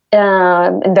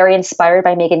am very inspired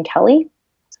by Megyn Kelly,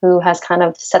 who has kind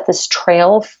of set this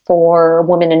trail for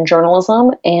women in journalism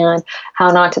and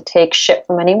how not to take shit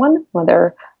from anyone,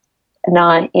 whether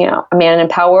not, a man in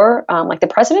power like the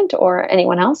president or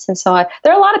anyone else. And so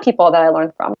there are a lot of people that I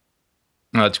learned from.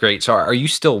 Oh, that's great. So are you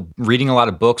still reading a lot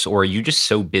of books, or are you just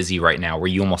so busy right now where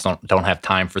you almost don't have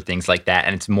time for things like that?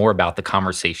 And it's more about the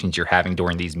conversations you're having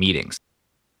during these meetings.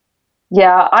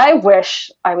 Yeah, I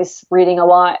wish I was reading a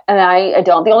lot, and I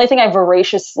don't. The only thing I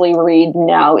voraciously read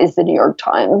now is the New York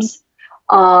Times.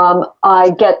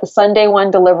 I get the Sunday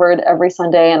one delivered every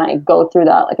Sunday, and I go through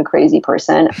that like a crazy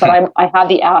person. But I have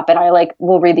the app, and I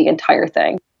will read the entire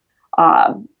thing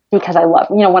because I love,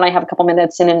 when I have a couple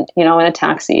minutes in a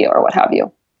taxi or what have you.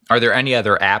 Are there any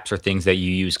other apps or things that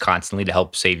you use constantly to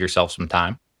help save yourself some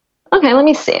time? Okay, let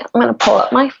me see. I'm going to pull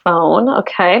up my phone.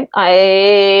 Okay,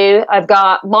 I've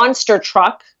got Monster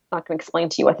Truck. I'm not going to explain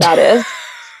to you what that is.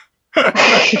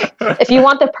 If you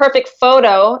want the perfect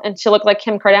photo and to look like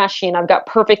Kim Kardashian, I've got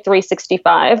Perfect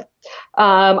 365.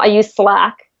 I use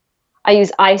Slack. I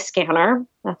use iScanner.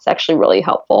 That's actually really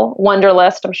helpful.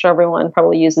 Wunderlist. I'm sure everyone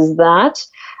probably uses that.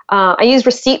 I use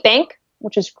Receipt Bank,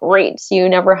 which is great. So you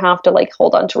never have to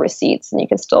hold on to receipts and you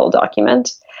can still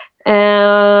document.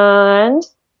 And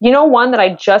one that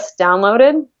I just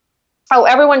downloaded? Oh,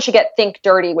 everyone should get Think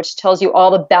Dirty, which tells you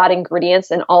all the bad ingredients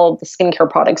in all of the skincare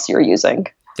products you're using.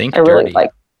 Think Dirty.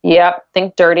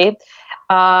 Think Dirty.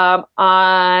 What's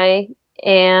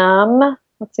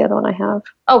the other one I have?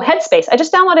 Oh, Headspace. I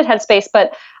just downloaded Headspace,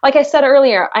 but like I said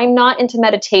earlier, I'm not into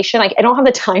meditation. I don't have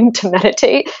the time to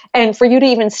meditate. And for you to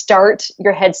even start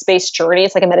your Headspace journey,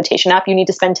 it's like a meditation app. You need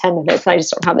to spend 10 minutes, and I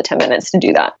just don't have the 10 minutes to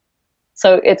do that.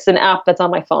 So it's an app that's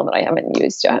on my phone that I haven't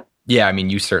used yet. Yeah, I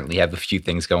mean, you certainly have a few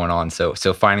things going on. So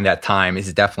finding that time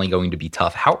is definitely going to be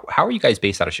tough. How are you guys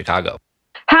based out of Chicago?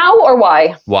 How or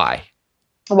why? Why?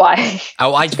 Why?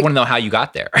 Oh, I just want to know how you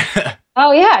got there.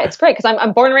 Oh, yeah, it's great because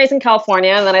I'm born and raised in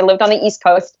California, and then I lived on the East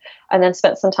Coast and then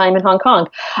spent some time in Hong Kong.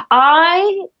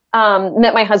 I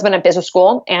met my husband at business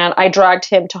school, and I dragged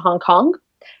him to Hong Kong.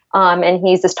 And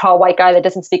he's this tall white guy that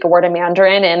doesn't speak a word of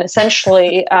Mandarin. And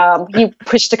essentially, he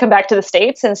wished to come back to the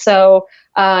States. And so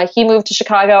he moved to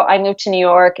Chicago. I moved to New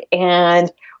York.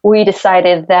 And we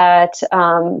decided that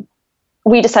the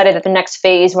next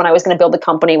phase when I was going to build the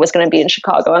company was going to be in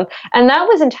Chicago. And that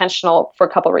was intentional for a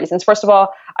couple of reasons. First of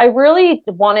all, I really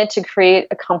wanted to create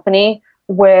a company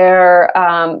where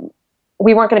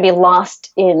we weren't going to be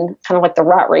lost in kind of like the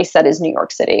rat race that is New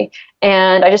York City.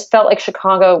 And I just felt like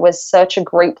Chicago was such a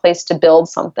great place to build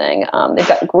something. They've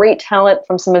got great talent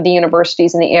from some of the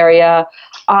universities in the area.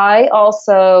 I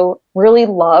also really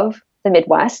love the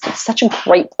Midwest. It's such a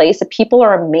great place. The people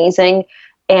are amazing.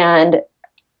 And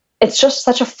it's just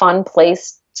such a fun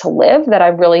place to live that I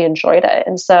really enjoyed it.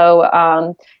 And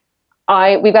so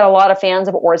we've got a lot of fans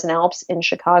of Oars and Alps in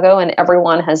Chicago, and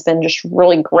everyone has been just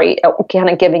really great at kind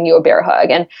of giving you a bear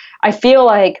hug. And I feel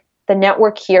like the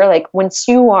network here, like once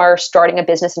you are starting a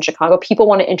business in Chicago, people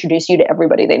want to introduce you to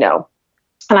everybody they know.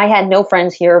 And I had no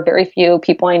friends here, very few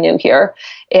people I knew here.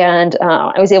 And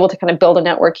I was able to kind of build a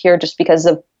network here just because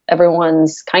of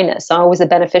everyone's kindness. So I was a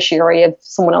beneficiary of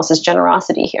someone else's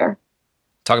generosity here.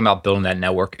 Talking about building that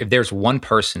network, if there's one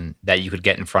person that you could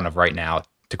get in front of right now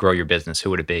to grow your business, who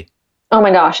would it be? Oh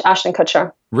my gosh, Ashton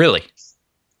Kutcher. Really?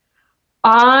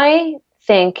 I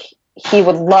think he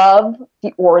would love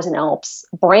the Oars and Alps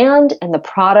brand and the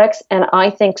products, and I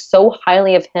think so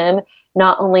highly of him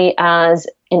not only as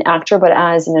an actor, but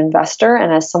as an investor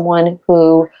and as someone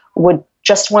who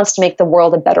just wants to make the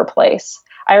world a better place.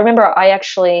 I remember I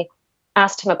actually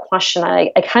asked him a question.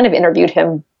 I kind of interviewed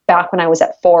him back when I was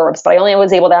at Forbes, but I only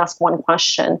was able to ask one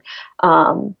question.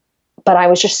 But I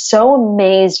was just so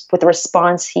amazed with the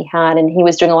response he had. And he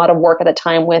was doing a lot of work at the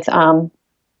time with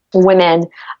women,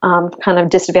 kind of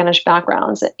disadvantaged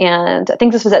backgrounds. And I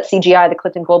think this was at CGI, the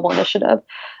Clinton Global Initiative.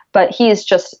 But he is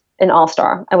just an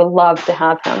all-star. I would love to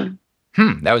have him.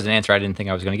 That was an answer I didn't think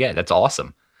I was going to get. That's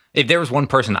awesome. If there was one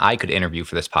person I could interview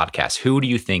for this podcast, who do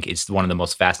you think is one of the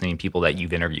most fascinating people that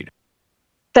you've interviewed?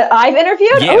 That I've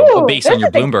interviewed? Yeah, based on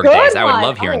your Bloomberg days. I would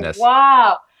love hearing this.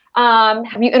 Wow.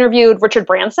 Have you interviewed Richard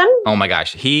Branson? Oh my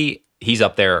gosh. He's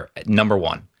up there at number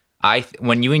one.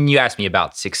 When you asked me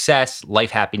about success,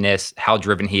 life happiness, how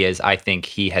driven he is, I think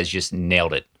he has just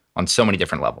nailed it on so many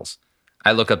different levels.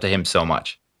 I look up to him so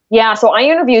much. Yeah, so I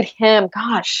interviewed him,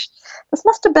 gosh, this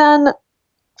must have been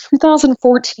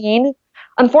 2014.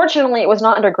 Unfortunately, it was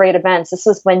not under great events. This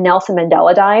was when Nelson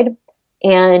Mandela died,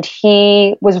 and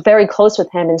he was very close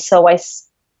with him. And so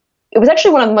it was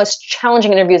actually one of the most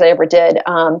challenging interviews I ever did,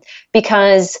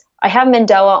 because I have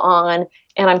Mandela on,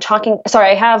 and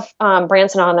I have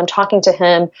Branson on, and I'm talking to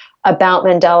him about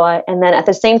Mandela. And then at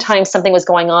the same time, something was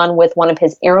going on with one of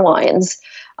his airlines,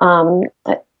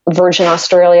 Virgin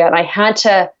Australia. And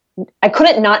I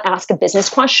couldn't not ask a business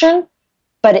question,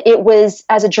 but it was,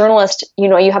 as a journalist,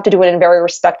 you have to do it in a very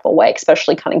respectful way,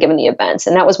 especially kind of given the events.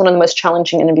 And that was one of the most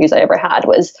challenging interviews I ever had.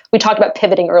 We talked about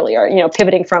pivoting earlier,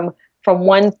 pivoting from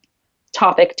one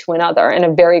topic to another in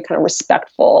a very kind of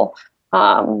respectful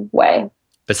way.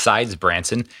 Besides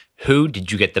Branson, who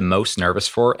did you get the most nervous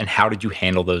for, and how did you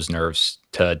handle those nerves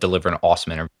to deliver an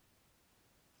awesome interview?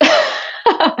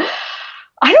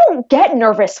 I don't get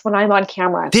nervous when I'm on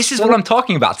camera. This is what I'm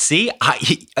talking about. See,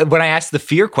 when I asked the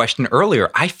fear question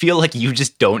earlier, I feel like you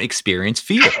just don't experience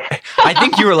fear. I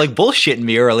think you were like bullshitting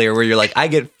me earlier where you're like, I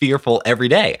get fearful every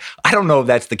day. I don't know if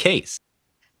that's the case.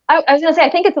 I was going to say, I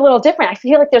think it's a little different. I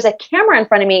feel like there's a camera in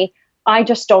front of me. I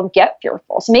just don't get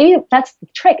fearful. So maybe that's the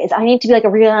trick, is I need to be like a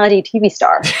reality TV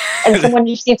star. And someone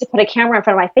just needs to put a camera in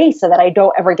front of my face so that I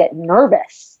don't ever get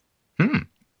nervous.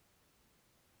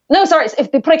 No, sorry.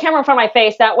 If they put a camera in front of my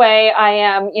face, that way I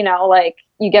am,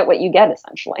 you get what you get,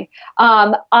 essentially.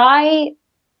 I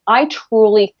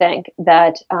truly think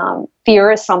that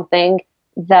fear is something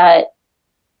that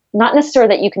not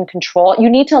necessarily that you can control. You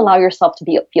need to allow yourself to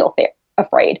feel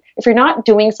afraid. If you're not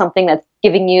doing something that's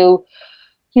giving you,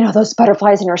 those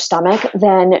butterflies in your stomach,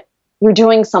 then you're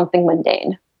doing something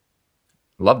mundane.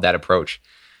 Love that approach.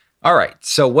 All right.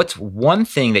 So what's one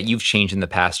thing that you've changed in the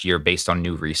past year based on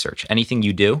new research? Anything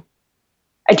you do?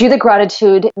 I do the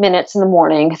gratitude minutes in the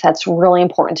morning. That's really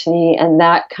important to me. And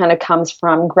that kind of comes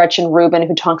from Gretchen Rubin,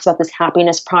 who talks about this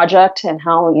happiness project and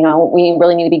how, we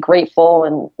really need to be grateful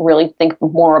and really think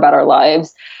more about our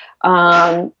lives.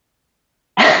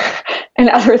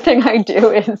 Another thing I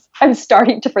do is I'm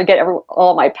starting to forget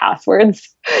all my passwords.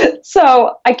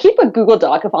 So I keep a Google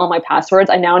Doc of all my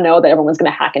passwords. I now know that everyone's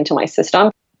going to hack into my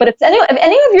system. But if any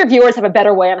of your viewers have a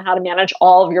better way on how to manage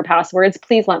all of your passwords,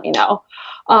 please let me know.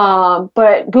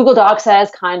 But Google Docs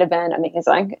has kind of been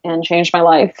amazing and changed my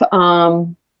life.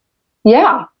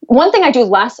 Yeah. One thing I do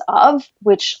less of,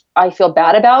 which I feel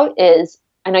bad about, is,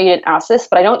 I know you didn't ask this,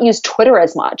 but I don't use Twitter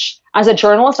as much. As a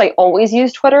journalist, I always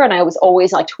use Twitter, and I was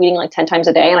always tweeting 10 times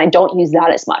a day, and I don't use that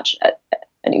as much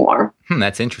anymore.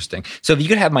 That's interesting. So if you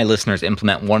could have my listeners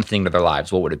implement one thing to their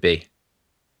lives, what would it be?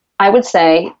 I would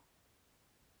say,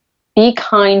 be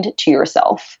kind to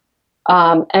yourself.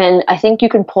 And I think you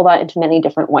can pull that into many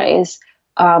different ways,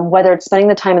 whether it's spending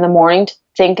the time in the morning to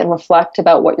think and reflect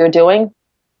about what you're doing,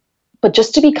 but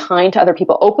just to be kind to other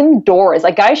people. Open doors.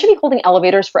 Guys should be holding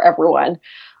elevators for everyone,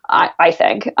 I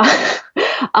think.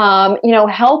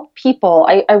 Help people.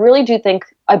 I really do think,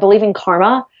 I believe in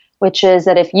karma, which is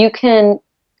that if you can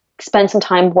spend some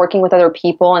time working with other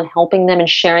people and helping them and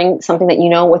sharing something that you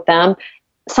know with them,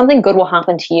 something good will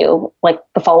happen to you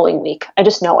the following week. I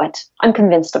just know it. I'm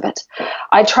convinced of it.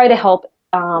 I try to help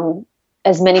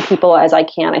as many people as I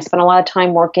can. I spend a lot of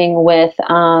time working with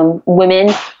women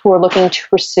who are looking to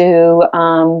pursue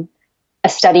a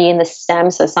study in the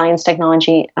STEM, so science,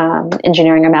 technology,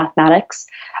 engineering, or mathematics.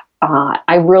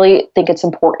 I really think it's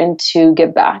important to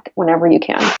give back whenever you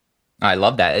can. I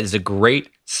love that. It is a great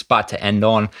spot to end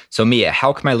on. So Mia,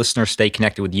 how can my listeners stay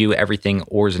connected with you, everything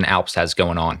Oars and Alps has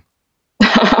going on?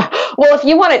 Well, if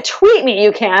you want to tweet me,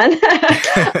 you can.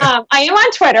 I am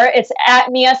on Twitter. It's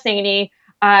at Mia Saini.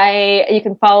 You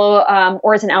can follow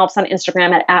Oars and Alps on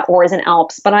Instagram at Oars and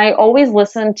Alps. But I always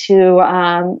listen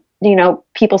to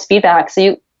people's feedback.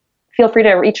 So feel free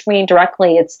to reach me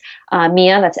directly. It's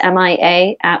Mia, that's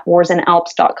MIA, at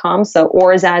oarsandalps.com. So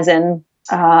oars as in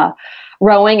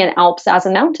rowing and Alps as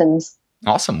in mountains.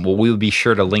 Awesome. Well, we'll be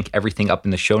sure to link everything up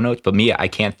in the show notes. But Mia, I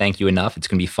can't thank you enough. It's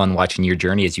going to be fun watching your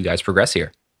journey as you guys progress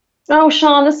here. Oh,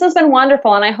 Sean, this has been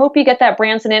wonderful. And I hope you get that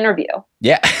Branson interview.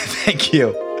 Yeah, thank you.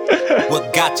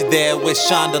 What got you there with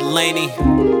Sean Delaney?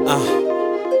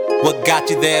 What got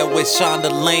you there with Sean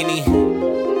Delaney?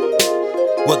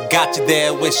 What got you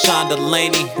there with Sean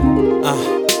Delaney?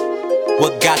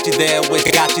 What got you there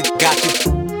with got you?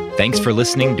 Thanks for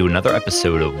listening to another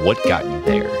episode of What Got You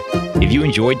There. If you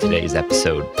enjoyed today's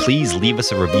episode, please leave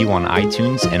us a review on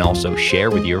iTunes and also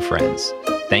share with your friends.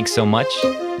 Thanks so much.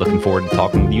 Looking forward to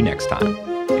talking with you next time.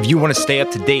 If you want to stay up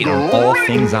to date on all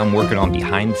things I'm working on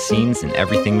behind the scenes and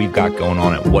everything we've got going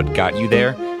on at What Got You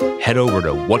There, head over to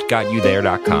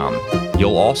whatgotyouthere.com.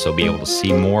 You'll also be able to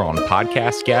see more on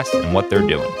podcast guests and what they're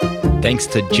doing. Thanks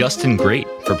to Justin Great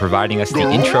for providing us the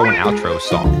intro and outro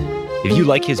song. If you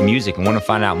like his music and want to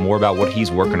find out more about what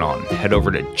he's working on, head over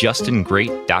to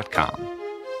justingreat.com.